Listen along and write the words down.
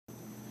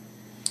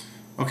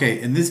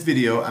Okay, in this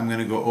video I'm going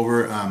to go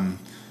over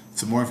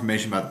some more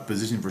information about the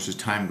position versus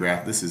time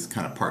graph. This is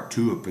kind of part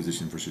 2 of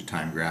position versus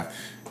time graph.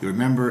 You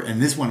remember, in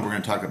this one we're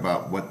going to talk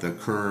about what the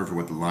curve or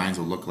what the lines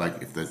will look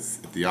like if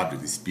the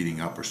object is speeding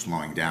up or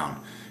slowing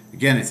down.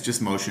 Again, it's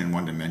just motion in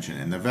one dimension.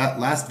 In the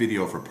last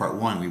video for part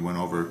 1 we went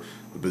over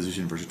the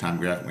position versus time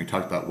graph and we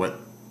talked about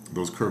what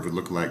those curves would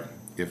look like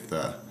if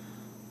the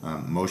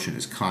motion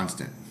is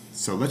constant.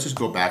 So let's just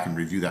go back and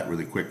review that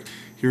really quick.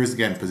 Here's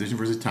again position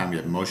versus time. We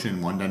have motion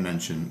in one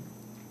dimension.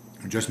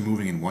 We're just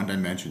moving in one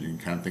dimension. You can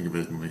kind of think of it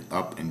as moving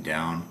up and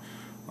down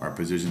our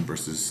position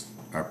versus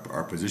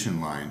our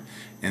position line.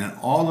 And in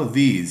all of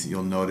these,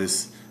 you'll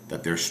notice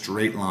that they're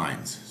straight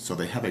lines. So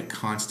they have a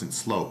constant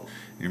slope.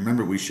 And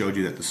remember, we showed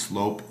you that the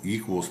slope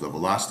equals the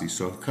velocity.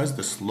 So because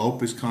the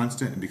slope is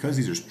constant, and because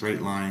these are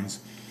straight lines,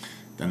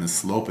 then the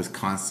slope is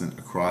constant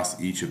across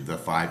each of the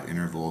 5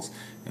 intervals,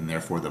 and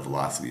therefore the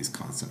velocity is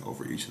constant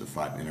over each of the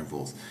 5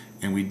 intervals.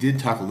 And we did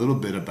talk a little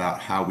bit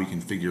about how we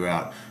can figure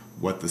out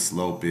what the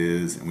slope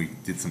is, and we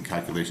did some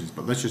calculations,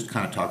 but let's just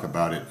kind of talk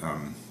about it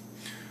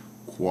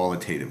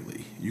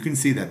qualitatively. You can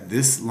see that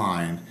this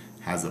line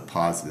has a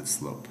positive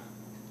slope.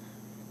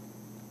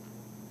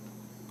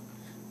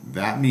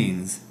 That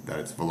means that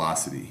its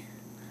velocity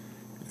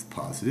is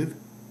positive,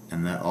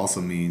 and that also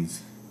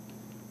means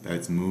that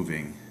it's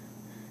moving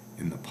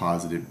in the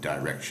positive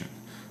direction.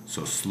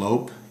 So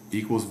slope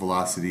equals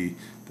velocity.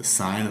 The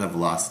sign of the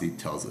velocity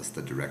tells us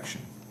the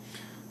direction.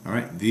 All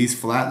right, these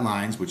flat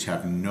lines which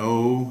have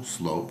no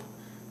slope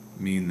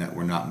mean that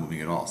we're not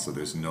moving at all, so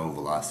there's no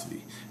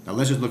velocity. Now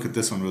let's just look at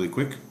this one really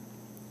quick.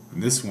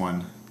 In this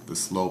one, the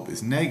slope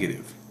is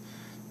negative.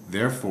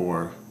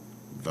 Therefore,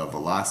 the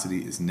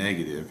velocity is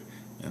negative,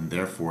 and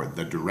therefore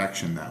the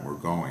direction that we're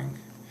going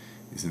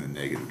is in the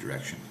negative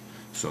direction.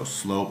 So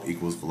slope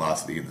equals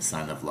velocity, and the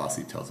sign of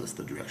velocity tells us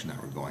the direction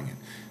that we're going in.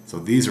 So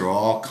these are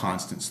all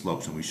constant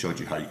slopes, and we showed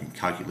you how you can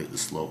calculate the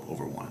slope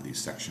over one of these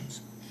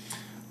sections.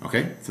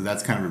 Okay, so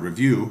that's kind of a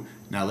review.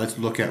 Now let's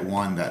look at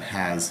one that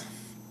has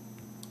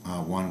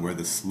one where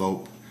the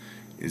slope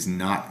is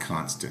not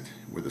constant,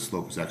 where the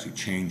slope is actually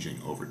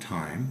changing over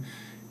time.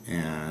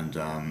 And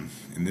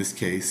in this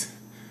case,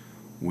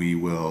 we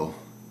will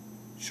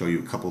show you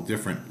a couple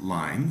different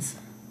lines.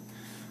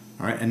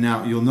 All right, and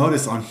now you'll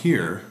notice on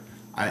here,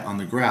 on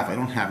the graph, I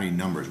don't have any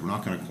numbers. We're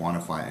not going to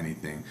quantify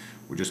anything.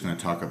 We're just going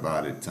to talk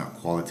about it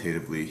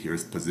qualitatively.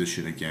 Here's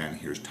position again,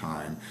 here's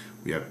time.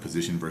 We have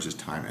position versus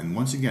time. And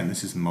once again,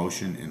 this is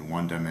motion in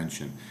one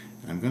dimension.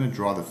 And I'm going to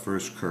draw the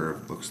first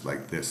curve. Looks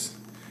like this.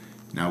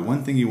 Now,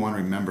 one thing you want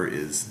to remember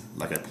is,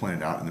 like I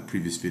pointed out in the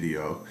previous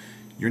video,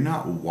 you're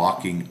not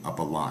walking up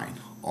a line.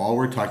 All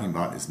we're talking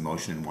about is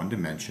motion in one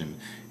dimension,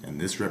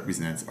 and this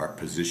represents our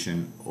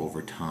position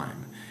over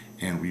time.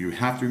 And you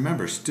have to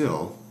remember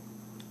still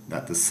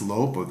that the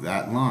slope of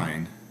that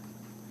line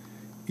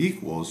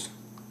equals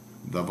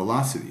the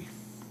velocity.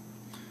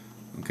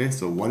 Okay,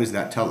 so what does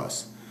that tell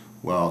us?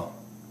 Well,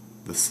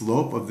 the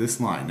slope of this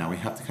line, now we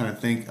have to kind of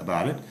think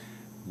about it.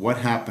 What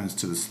happens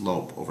to the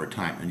slope over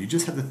time? And you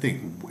just have to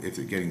think, is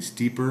it getting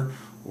steeper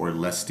or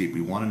less steep?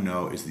 We want to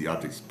know, is the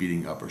object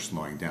speeding up or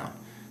slowing down?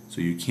 So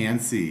you can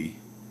see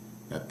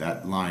that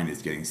that line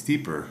is getting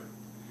steeper,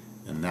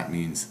 and that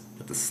means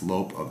that the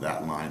slope of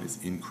that line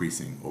is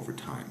increasing over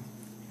time.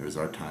 Here's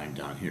our time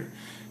down here.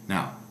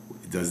 Now,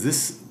 does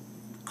this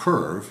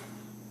curve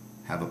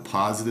have a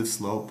positive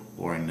slope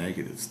or a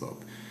negative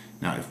slope?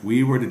 Now, if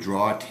we were to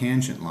draw a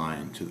tangent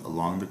line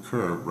along the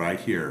curve right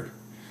here,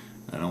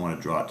 I don't want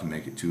to draw it to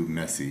make it too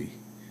messy,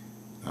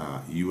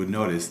 you would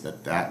notice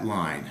that that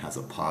line has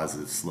a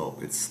positive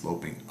slope. It's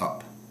sloping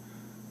up.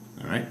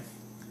 All right?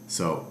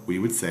 So we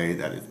would say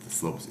that if the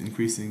slope is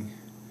increasing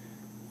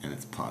and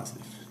it's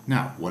positive.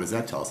 Now, what does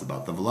that tell us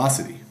about the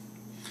velocity?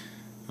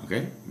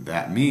 Okay,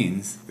 that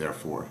means,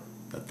 therefore,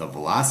 that the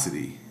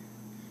velocity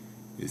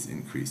is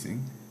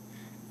increasing,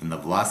 and the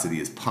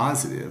velocity is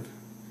positive,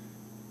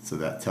 so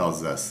that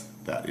tells us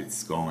that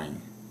it's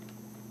going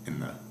in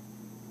the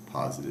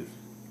positive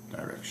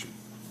direction.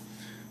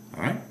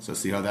 All right, so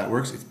see how that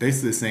works? It's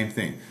basically the same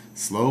thing.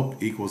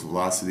 Slope equals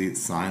velocity. The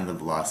sign of the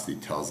velocity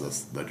tells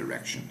us the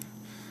direction.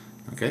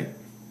 Okay,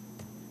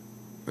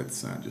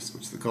 let's just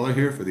switch the color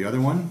here for the other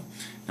one.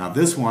 Now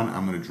this one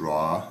I'm going to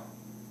draw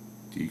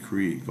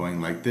decrease, going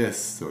like this,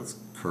 so it's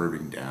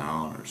curving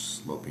down or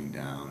sloping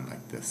down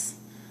like this.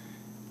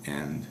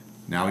 And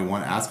now we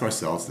want to ask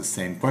ourselves the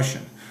same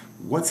question.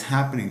 What's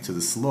happening to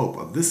the slope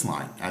of this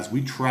line as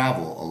we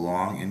travel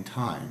along in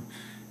time,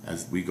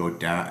 as we go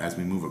down, as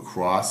we move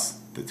across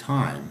the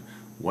time?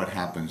 What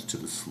happens to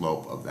the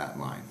slope of that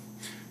line?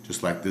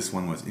 Just like this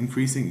one was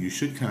increasing, you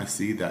should kind of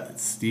see that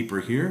it's steeper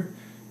here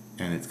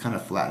and it's kind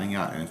of flattening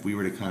out. And if we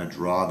were to kind of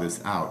draw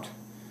this out,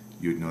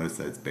 you'd notice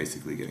that it's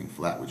basically getting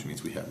flat, which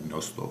means we have no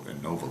slope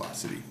and no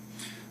velocity.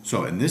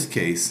 So in this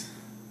case,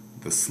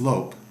 the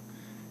slope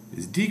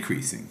is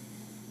decreasing.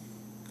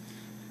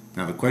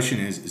 Now the question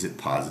is it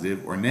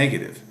positive or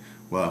negative?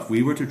 Well, if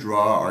we were to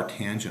draw our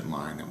tangent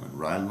line that went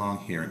right along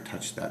here and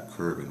touched that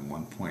curve in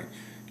one point,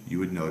 you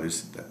would notice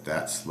that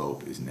that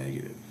slope is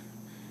negative.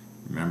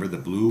 Remember, the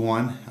blue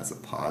one has a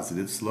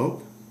positive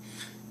slope,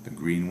 the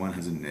green one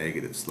has a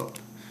negative slope.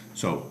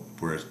 So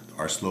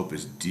our slope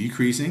is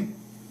decreasing,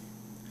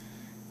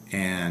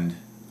 and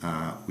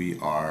we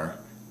have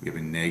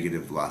a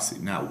negative velocity.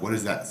 Now, what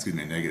is that? Excuse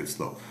me, a negative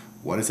slope.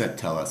 What does that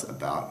tell us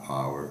about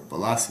our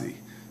velocity?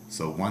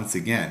 So once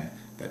again,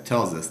 that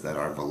tells us that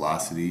our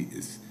velocity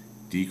is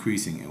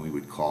decreasing, and we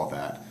would call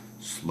that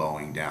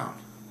slowing down.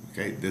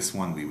 Okay, this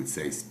one we would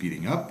say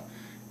speeding up,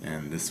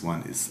 and this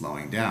one is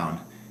slowing down,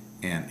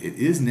 and it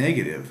is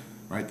negative,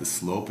 right? The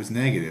slope is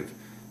negative,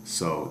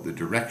 so the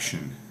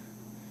direction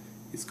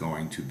is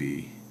going to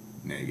be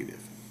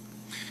negative.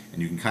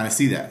 And you can kind of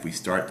see that if we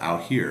start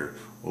out here,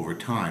 over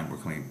time we're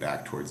coming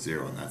back towards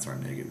zero, and that's our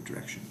negative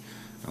direction.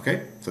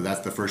 Okay, so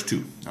that's the first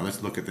two. Now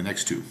let's look at the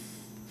next two.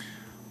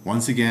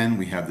 Once again,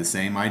 we have the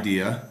same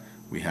idea.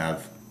 We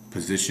have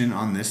position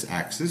on this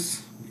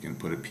axis. We can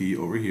put a P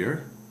over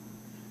here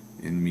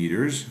in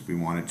meters if we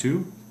wanted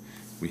to.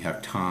 We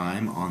have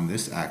time on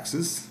this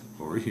axis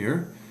over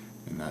here,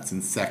 and that's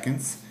in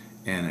seconds.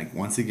 And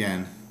once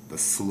again, the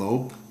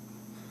slope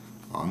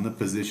on the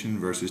position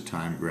versus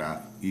time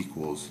graph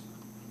equals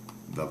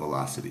the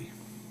velocity.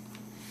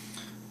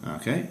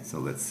 Okay, so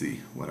let's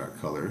see what our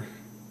color.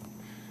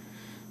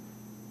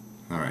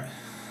 All right,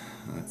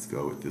 let's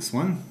go with this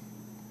one.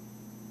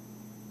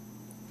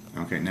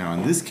 Okay, now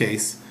in this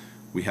case,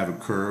 we have a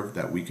curve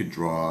that we could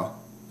draw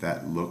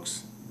that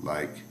looks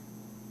like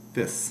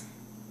this.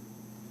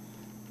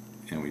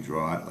 And we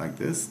draw it like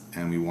this,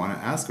 and we want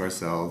to ask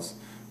ourselves,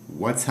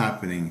 what's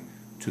happening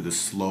to the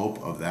slope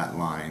of that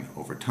line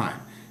over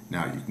time?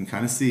 Now you can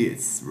kind of see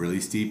it's really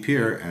steep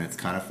here, and it's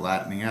kind of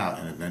flattening out,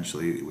 and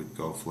eventually it would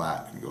go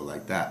flat and go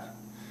like that.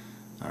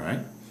 All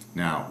right,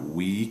 now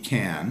we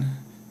can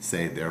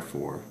say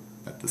therefore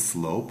that the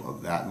slope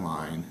of that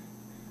line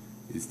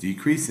is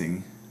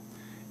decreasing,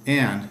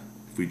 and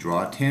if we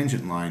draw a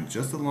tangent line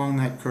just along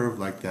that curve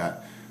like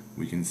that,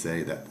 we can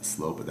say that the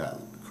slope of that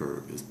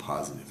curve is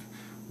positive.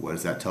 What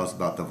does that tell us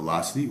about the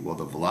velocity? Well,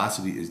 the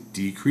velocity is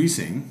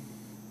decreasing,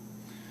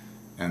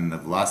 and the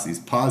velocity is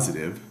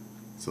positive,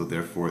 so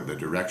therefore the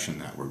direction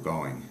that we're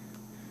going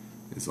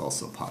is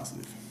also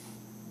positive.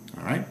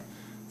 All right,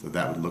 so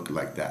that would look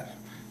like that.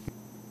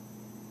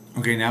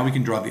 Okay, now we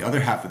can draw the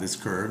other half of this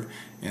curve,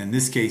 and in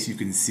this case you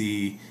can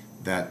see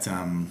that,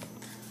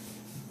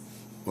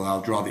 well,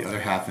 I'll draw the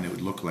other half and it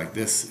would look like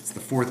this. It's the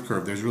fourth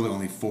curve. There's really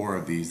only 4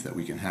 of these that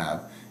we can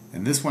have,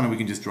 and this one we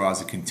can just draw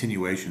as a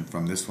continuation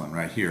from this one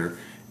right here,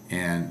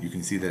 and you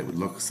can see that it would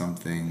look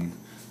something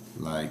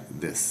like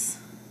this.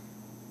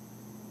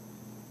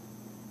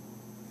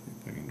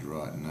 If I can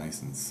draw it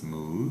nice and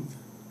smooth,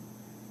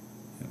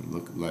 it would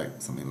look like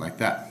something like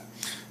that.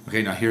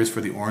 Okay, now here's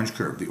for the orange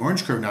curve. The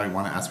orange curve, now we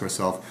want to ask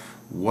ourselves,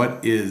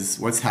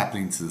 what's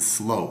happening to the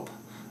slope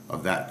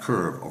of that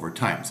curve over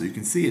time? So you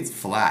can see it's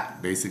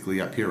flat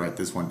basically up here, right?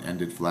 This one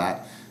ended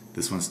flat,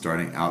 this one's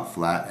starting out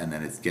flat, and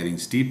then it's getting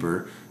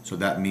steeper. So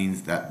that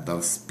means that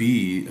the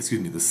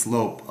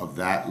slope of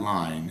that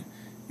line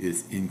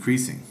is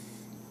increasing.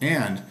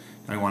 And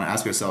now we want to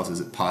ask ourselves, is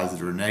it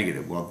positive or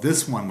negative? Well,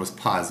 this one was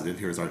positive.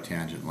 Here's our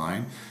tangent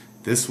line.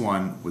 This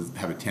one would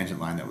have a tangent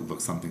line that would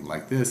look something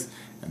like this,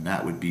 and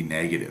that would be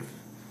negative.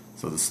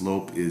 So the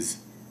slope is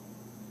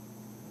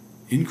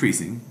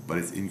increasing, but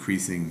it's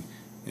increasing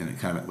in a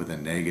kind of with a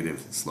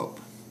negative slope.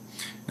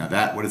 Now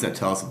what does that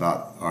tell us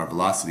about our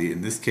velocity?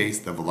 In this case,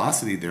 the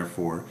velocity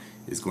therefore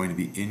is going to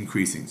be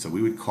increasing. So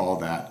we would call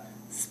that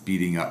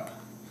speeding up.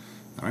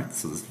 All right,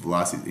 so this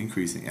velocity is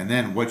increasing. And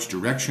then which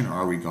direction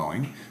are we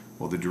going?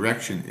 Well, the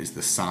direction is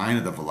the sign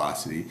of the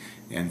velocity,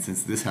 and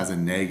since this has a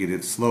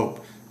negative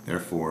slope,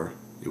 therefore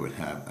it would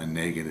have a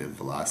negative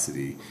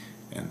velocity,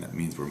 and that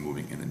means we're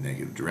moving in a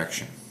negative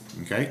direction.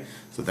 Okay,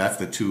 so that's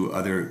the 2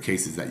 other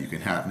cases that you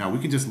can have. Now we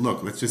can just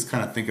look, let's just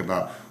kind of think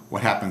about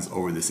what happens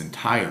over this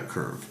entire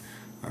curve.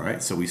 All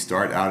right, so we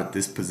start out at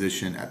this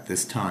position at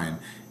this time,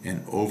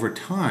 and over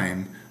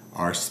time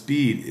our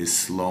speed is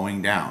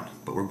slowing down,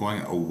 but we're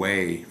going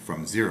away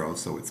from 0,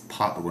 so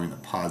we're going in the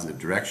positive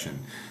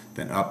direction.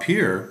 Then up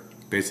here,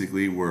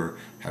 basically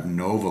have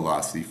no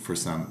velocity for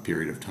some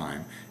period of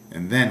time,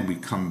 and then we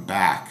come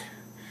back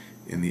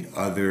in the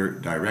other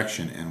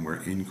direction and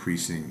we're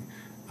increasing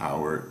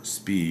our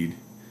speed,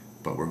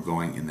 but we're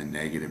going in the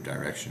negative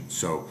direction.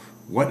 So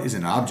what is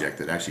an object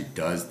that actually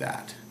does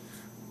that?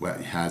 Well,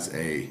 it has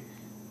a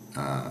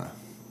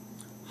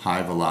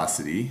high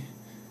velocity,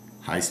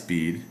 high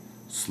speed,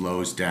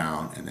 slows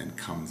down, and then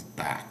comes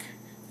back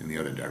in the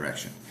other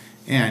direction.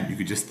 And you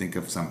could just think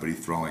of somebody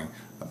throwing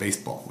a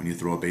baseball. When you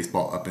throw a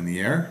baseball up in the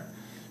air,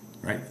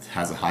 right, it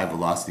has a high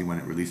velocity when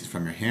it releases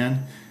from your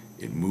hand,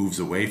 it moves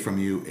away from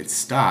you, it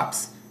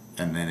stops,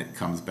 and then it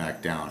comes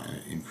back down and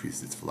it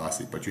increases its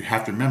velocity. But you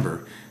have to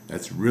remember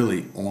that's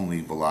really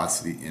only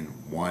velocity in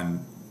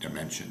one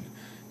dimension.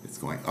 It's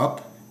going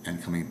up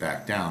and coming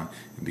back down,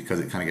 and because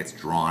it kind of gets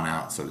drawn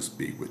out, so to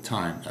speak, with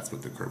time, that's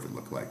what the curve would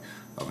look like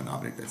of an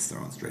object that's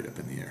thrown straight up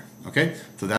in the air. Okay, so that